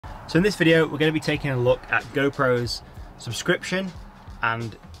So in this video, we're going to be taking a look at GoPro's subscription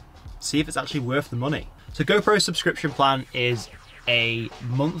and see if it's actually worth the money. So GoPro's subscription plan is a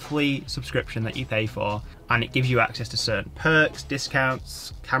monthly subscription that you pay for, and it gives you access to certain perks,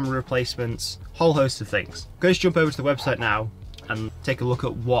 discounts, camera replacements, whole host of things. Go just jump over to the website now and take a look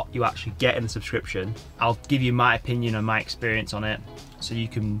at what you actually get in the subscription. I'll give you my opinion and my experience on it so you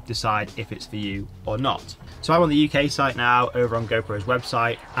can decide if it's for you or not. So I'm on the UK site now over on GoPro's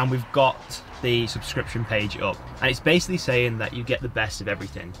website, and we've got the subscription page up, and it's basically saying that you get the best of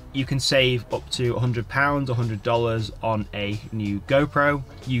everything. You can save up to £100 or $100 on a new GoPro.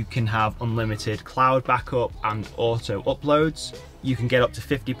 You can have unlimited cloud backup and auto uploads. You can get up to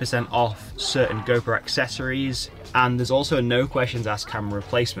 50% off certain GoPro accessories, and there's also a no questions asked camera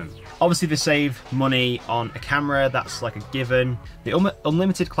replacement. Obviously they save money on a camera, that's like a given. The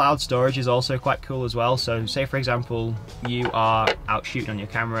unlimited cloud storage is also quite cool as well. So say for example, you are out shooting on your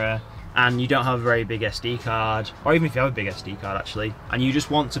camera and you don't have a very big SD card, or even if you have a big SD card actually, and you just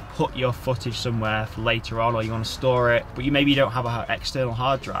want to put your footage somewhere for later on, or you want to store it, but maybe you don't have an external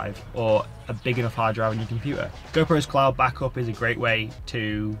hard drive or a big enough hard drive on your computer. GoPro's cloud backup is a great way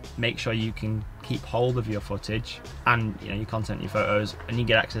to make sure you can keep hold of your footage and your content, your photos, and you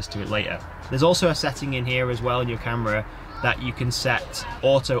get access to it later. There's also a setting in here as well in your camera that you can set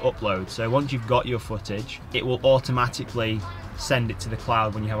auto upload. So once you've got your footage, it will automatically send it to the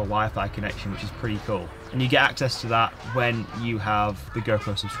cloud when you have a Wi-Fi connection, which is pretty cool. And you get access to that when you have the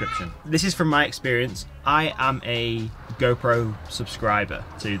GoPro subscription. This is from my experience. I am a GoPro subscriber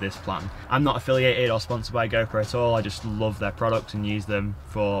to this plan. I'm not affiliated or sponsored by GoPro at all. I just love their products and use them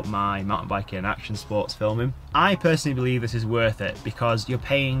for my mountain biking and action sports filming. I personally believe this is worth it because you're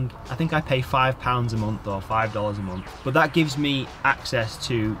paying, I think I pay £5 a month or $5 a month, but that gives me access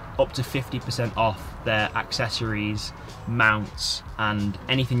to up to 50% off their accessories, mounts, and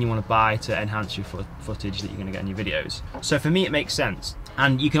anything you want to buy to enhance your footage that you're going to get in your videos. So for me it makes sense.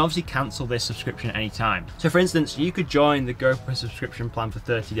 And you can obviously cancel this subscription at any time. So for instance, you could join the GoPro subscription plan for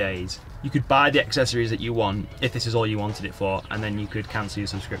 30 days. You could buy the accessories that you want, if this is all you wanted it for, and then you could cancel your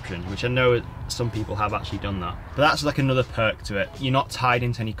subscription, which I know some people have actually done that. But that's like another perk to it. You're not tied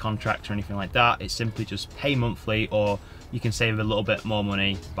into any contract or anything like that. It's simply just pay monthly, or you can save a little bit more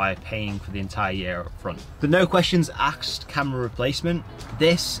money by paying for the entire year up front. The no questions asked camera replacement.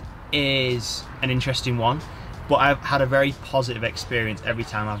 This is an interesting one, but I've had a very positive experience every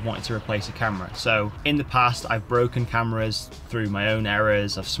time I've wanted to replace a camera. So in the past, I've broken cameras through my own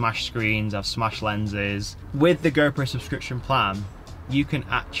errors, I've smashed screens, I've smashed lenses. With the GoPro subscription plan, you can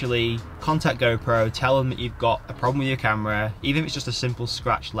actually contact GoPro, tell them that you've got a problem with your camera, even if it's just a simple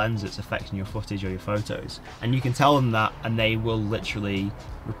scratched lens that's affecting your footage or your photos. And you can tell them that, and they will literally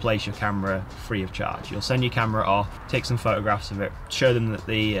replace your camera free of charge. You'll send your camera off, take some photographs of it, show them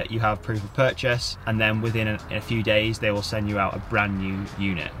that you have proof of purchase, and then within a few days they will send you out a brand new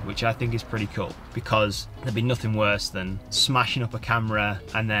unit, which I think is pretty cool, because there'd be nothing worse than smashing up a camera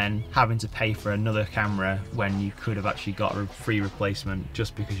and then having to pay for another camera when you could have actually got a free replacement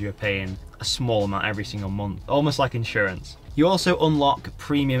just because you're paying a small amount every single month, almost like insurance. You also unlock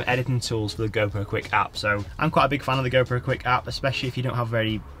premium editing tools for the GoPro Quick app. So I'm quite a big fan of the GoPro Quick app, especially if you don't have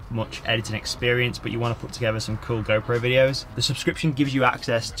very much editing experience but you want to put together some cool GoPro videos. The subscription gives you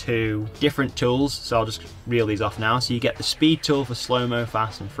access to different tools, so I'll just reel these off now. So you get the speed tool for slow-mo,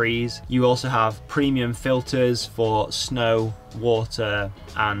 fast and freeze. You also have premium filters for snow, water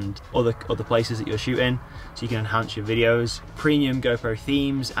and other places that you're shooting, so you can enhance your videos. Premium GoPro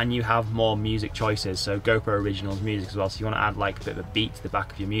themes, and you have more music choices, so GoPro Originals music as well. So you want to add like a bit of a beat to the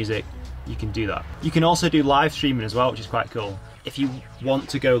back of your music, you can do that. You can also do live streaming as well, which is quite cool. If you want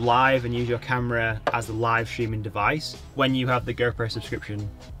to go live and use your camera as the live streaming device, when you have the GoPro subscription,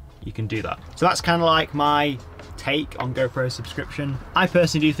 you can do that. So that's kind of like my take on GoPro subscription. I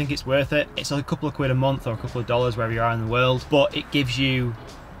personally do think it's worth it. It's like a couple of quid a month or a couple of dollars wherever you are in the world, but it gives you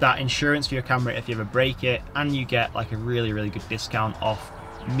that insurance for your camera if you ever break it, and you get like a really good discount off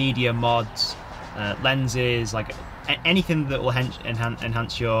media mods, lenses, like anything that will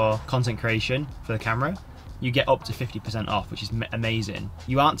enhance your content creation for the camera. You get up to 50% off, which is amazing.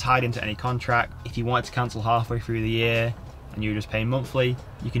 You aren't tied into any contract. If you wanted to cancel halfway through the year and you're just paying monthly,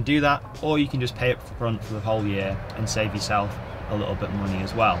 you can do that, or you can just pay up front for the whole year and save yourself a little bit of money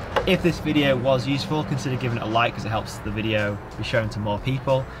as well. If this video was useful, consider giving it a like, because it helps the video be shown to more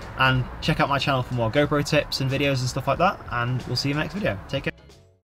people, and check out my channel for more GoPro tips and videos and stuff like that, and we'll see you in the next video. Take care.